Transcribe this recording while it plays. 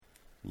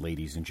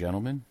Ladies and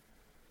gentlemen,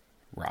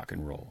 rock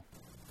and roll.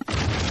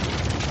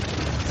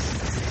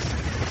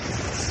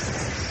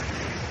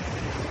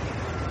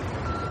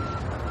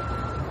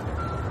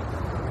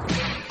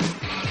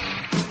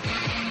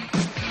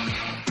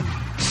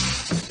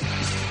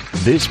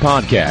 This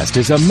podcast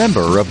is a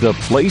member of the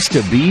Place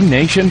to Be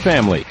Nation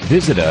family.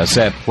 Visit us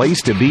at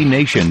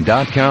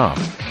placetobenation.com,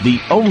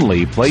 the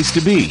only place to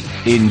be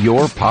in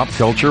your pop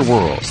culture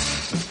world.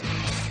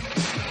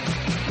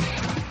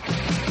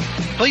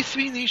 Place to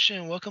Be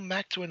Nation, welcome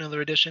back to another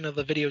edition of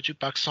the Video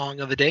Jukebox Song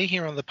of the Day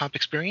here on the Pop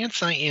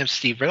Experience. I am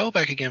Steve Riddle,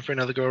 back again for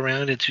another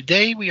go-around, and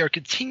today we are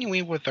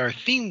continuing with our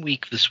theme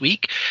week this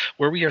week,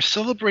 where we are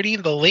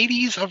celebrating the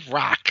ladies of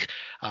rock.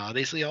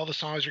 Basically, all the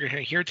songs you're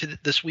going to hear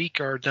this week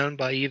are done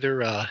by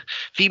either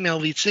female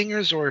lead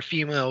singers or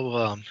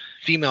female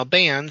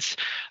bands,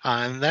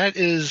 and that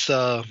is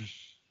the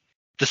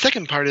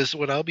second part is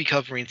what I'll be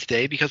covering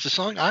today, because the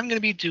song I'm going to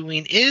be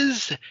doing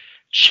is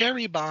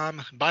Cherry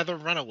Bomb by the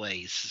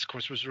Runaways. Of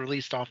course, was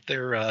released off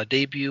their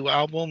debut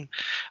album,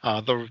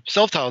 the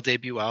self-titled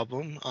debut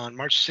album, on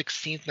March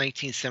 16th,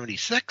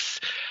 1976.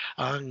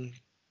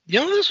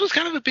 This was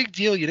kind of a big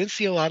deal. You didn't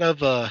see a lot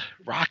of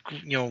rock,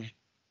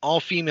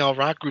 all-female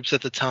rock groups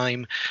at the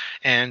time,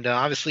 and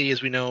obviously,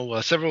 as we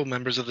know, several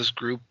members of this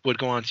group would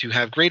go on to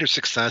have greater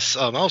success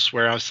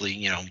elsewhere.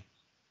 Obviously,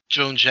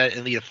 Joan Jett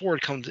and Lita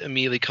Ford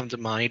immediately come to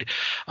mind.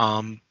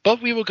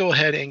 But we will go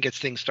ahead and get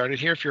things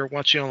started here. If you're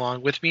watching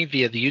along with me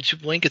via the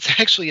YouTube link, it's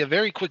actually a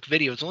very quick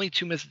video. It's only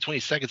 2 minutes and 20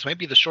 seconds. It might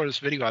be the shortest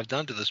video I've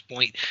done to this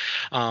point.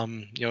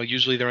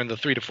 Usually they're in the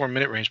 3 to 4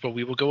 minute range, but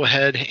we will go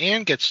ahead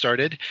and get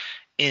started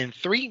in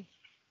 3,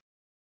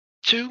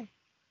 2,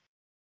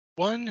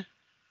 1,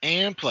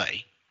 and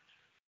play.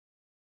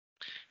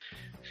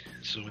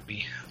 So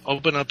we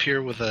open up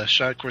here with a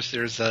shot. Of course,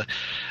 there's a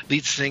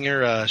lead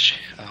singer,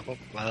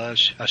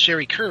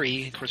 Sherry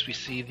Curry. Of course, we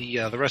see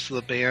the rest of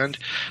the band.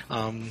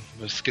 When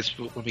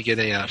we get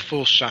a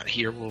full shot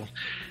here, we'll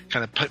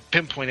kind of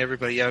pinpoint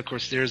everybody out. Of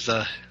course, there's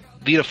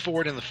Lita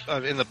Ford in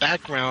the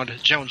background,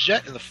 Joan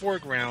Jett in the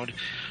foreground,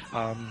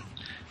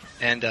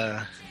 and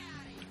I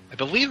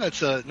believe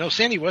that's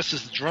Sandy West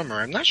is the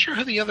drummer. I'm not sure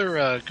who the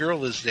other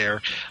girl is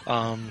there.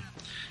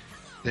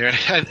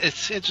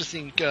 It's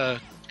interesting.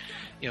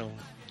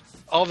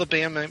 All the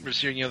band members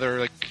here,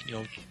 they're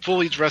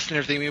fully dressed and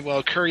everything.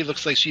 Meanwhile, Curry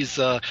looks like she's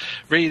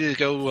ready to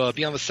go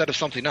be on the set of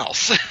something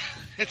else.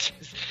 It's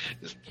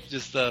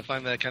just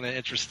find that kind of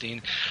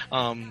interesting.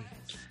 Of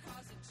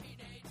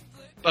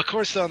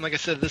course, like I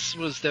said, this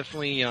was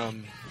definitely,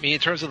 in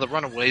terms of the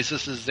Runaways,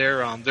 this is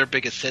their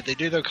biggest hit. They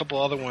did a couple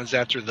other ones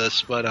after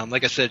this, but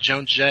like I said,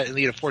 Joan Jett and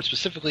Lita Ford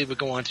specifically would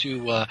go on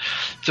to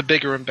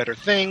bigger and better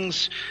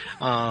things.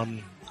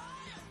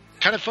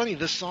 Kind of funny,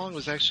 this song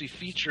was actually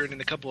featured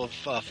in a couple of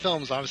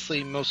films.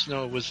 Obviously, most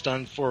know it was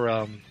done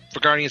for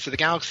Guardians of the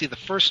Galaxy. The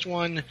first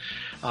one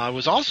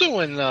was also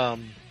in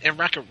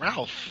Wreck-It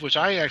Ralph, which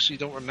I actually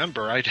don't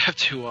remember. I'd have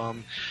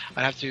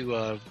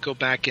to go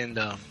back and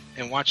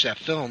watch that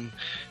film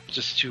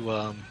just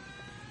to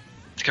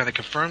kind of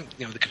confirm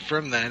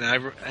that.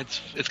 And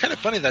it's kind of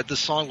funny that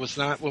this song was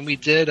not when we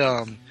did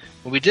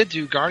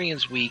do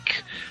Guardians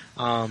Week.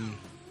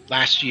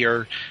 Last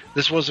year,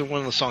 this wasn't one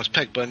of the songs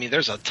picked, but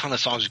there's a ton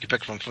of songs you could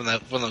pick from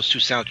that one of those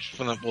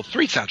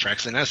three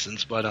soundtracks in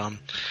essence. But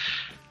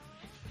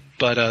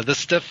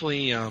this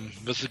definitely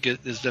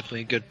is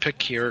definitely a good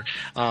pick here.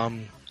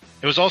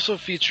 It was also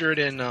featured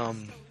in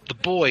The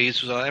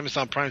Boys, was an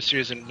Amazon Prime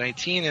series in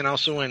 2019, and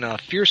also in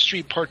Fear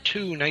Street Part 2,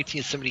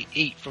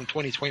 1978 from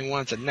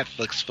 2021. It's a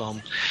Netflix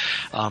film.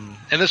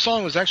 And this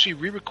song was actually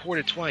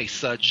re-recorded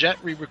twice. Jet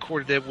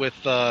re-recorded it with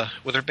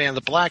her band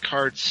The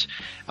Blackhearts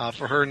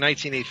for her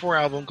 1984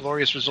 album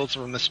Glorious Results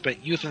of a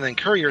Misspent Youth, and then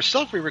Curry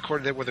herself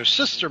re-recorded it with her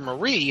sister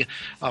Marie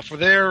for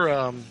their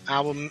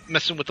album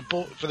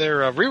for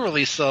their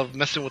re-release of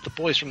Messing with the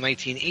Boys from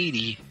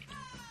 1980.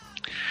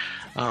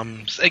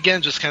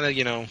 Again, just kind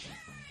of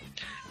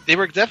they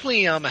were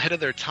definitely ahead of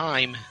their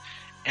time,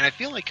 and I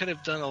feel like could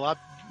have done a lot,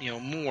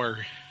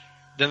 more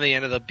than they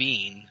ended up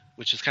being,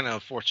 which is kind of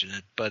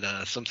unfortunate. But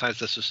sometimes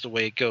that's just the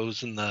way it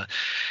goes in the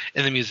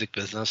music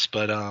business.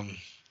 But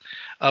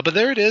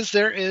there it is.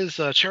 There is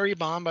Cherry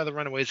Bomb by the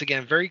Runaways.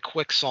 Again, very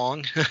quick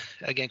song.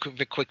 Again,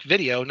 quick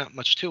video. Not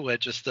much to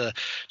it. Just the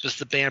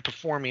band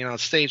performing on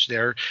stage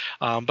there.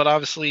 But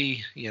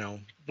obviously,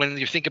 when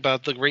you think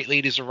about the great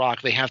ladies of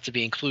rock, they have to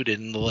be included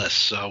in the list.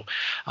 So,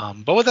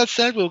 but with that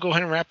said, we'll go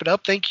ahead and wrap it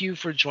up. Thank you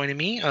for joining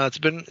me.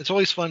 It's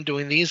always fun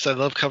doing these. I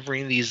love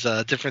covering these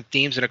different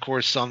themes, and of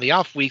course, on the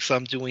off weeks,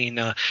 I'm doing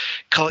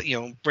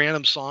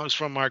random songs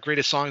from our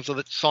greatest songs of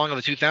the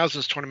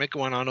 2000s tournament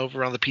going on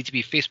over on the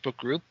PTB Facebook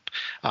group.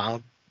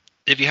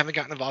 If you haven't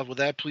gotten involved with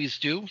that, please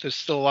do. There's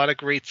still a lot of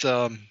great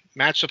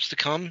matchups to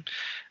come.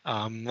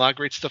 A lot of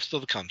great stuff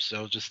still to come.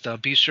 So just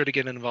be sure to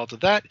get involved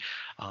with that.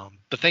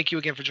 But thank you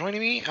again for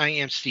joining me. I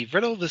am Steve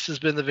Riddle. This has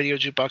been the Video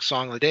Jukebox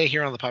Song of the Day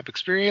here on the Pop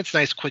Experience.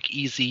 Nice, quick,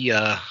 easy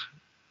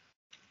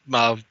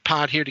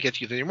pod here to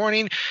get you through your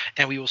morning.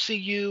 And we will see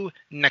you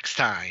next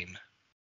time.